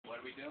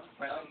we doing?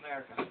 Right,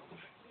 America.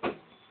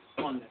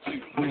 1, 2,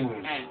 3,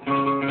 and...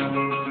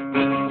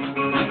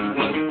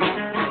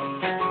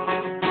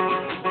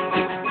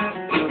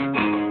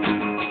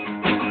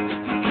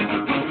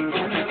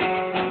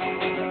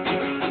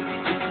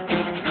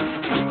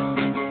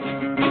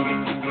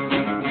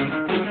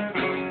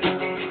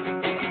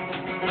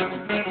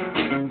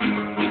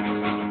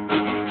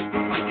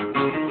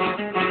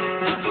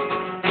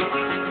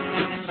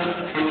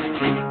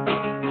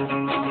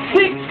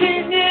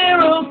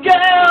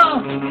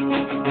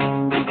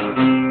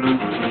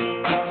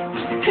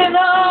 And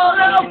all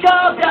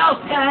local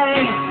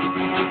outside,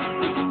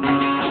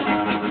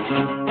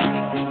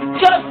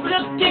 just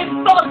looking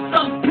for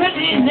some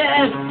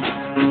prettiness.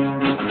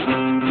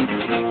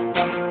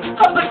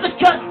 But the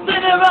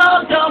customs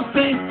around don't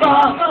pay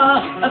for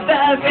a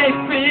very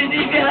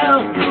pretty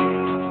girl.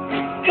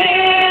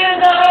 In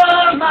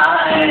her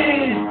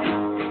mind,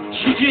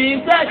 she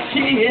dreams that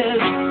she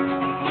is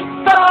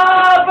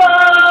far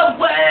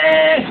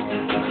away.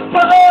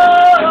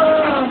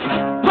 Oh,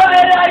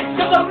 bright lights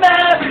of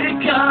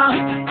America.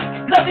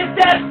 Love is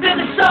destined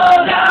to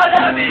sold out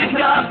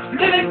America.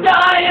 Living,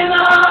 dying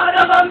out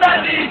of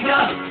America,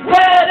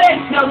 where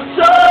there's no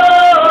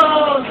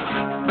soul.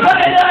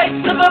 Bright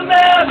lights of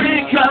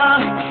America.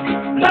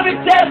 Love is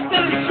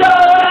destined to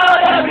sold out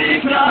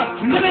America.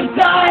 Living,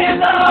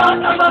 dying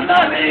out of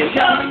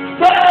America,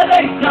 where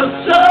there's no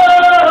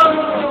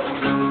soul.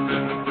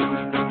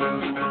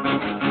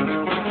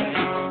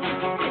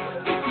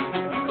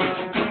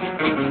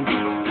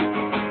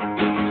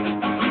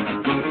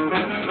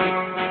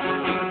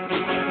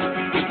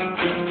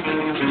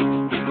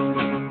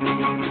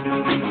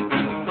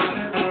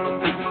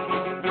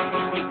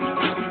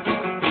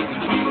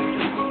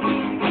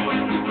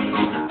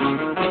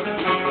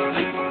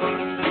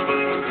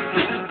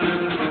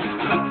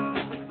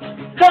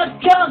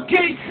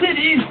 Quebec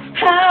City,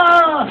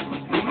 hell,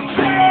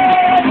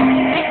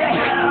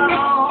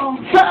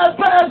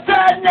 suburbs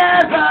that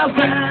never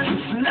went,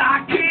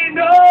 like an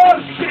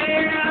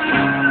ocean.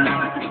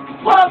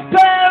 One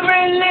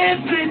parent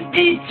lives in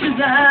each of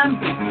them.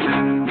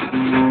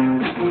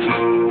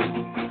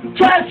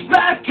 Cash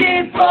back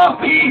in for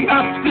the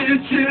up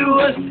to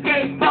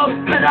escape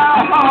most at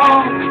our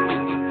home.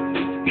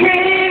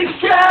 He's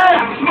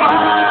just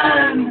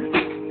one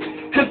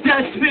of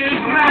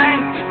desperate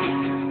ranks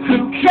who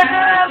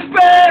can't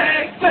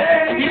break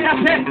free.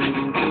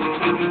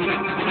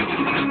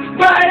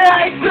 Bright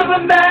lights of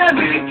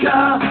America,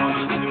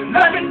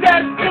 living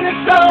destined to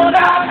sold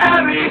out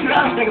America.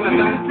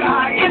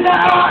 In the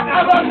heart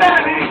of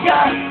America,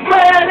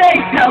 where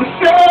there's no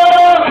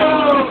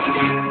soul.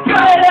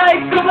 Bright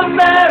lights of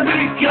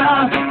America,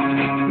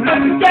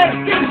 living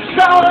destined to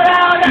sold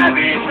out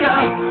America.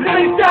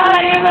 Living,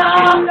 dying in the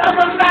heart of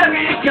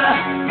America,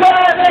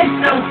 where there's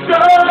no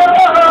soul.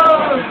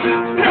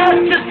 I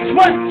just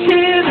want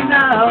you to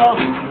know,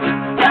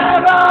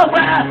 there are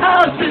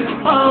warehouses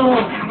full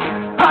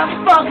of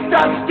fucked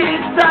up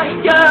kids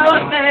like you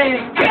and me.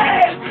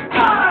 Get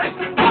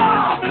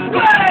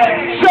away!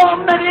 So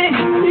many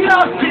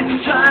yachts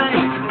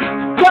trying,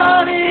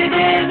 running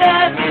in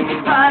every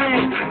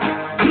fight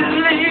to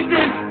leave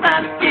this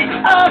empty,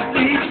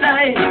 ugly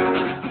place.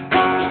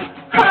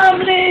 I'm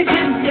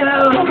leaving you.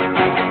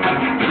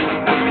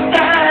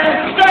 And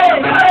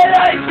straight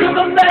highlights of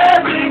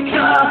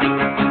America.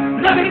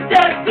 Living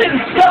destined to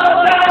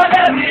sold out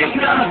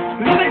America.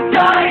 Living,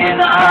 dying in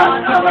the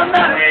heart of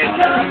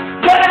America,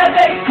 where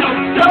there's no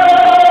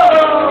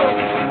soul.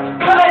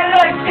 Bright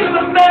lights of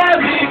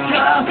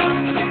America.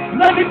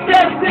 Living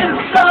destined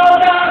to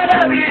sold out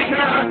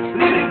America.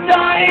 Living,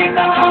 dying in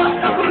the heart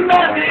of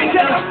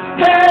America,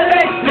 where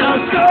there's no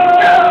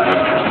soul.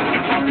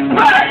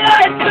 Bright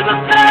lights of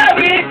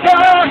America.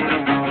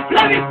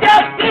 Living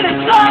destined to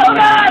sold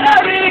out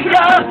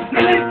America.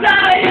 Living,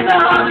 dying in the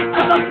heart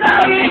of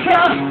America.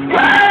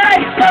 Bright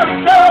lights of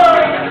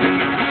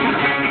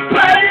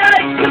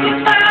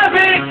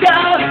America,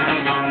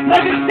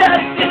 living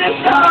destined to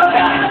sold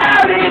out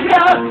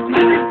America,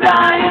 living,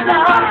 dying in the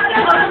heart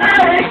of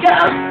America,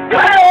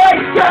 where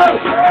there's no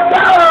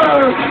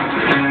soul.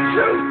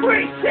 2,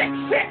 3, 6,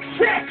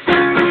 6, 6.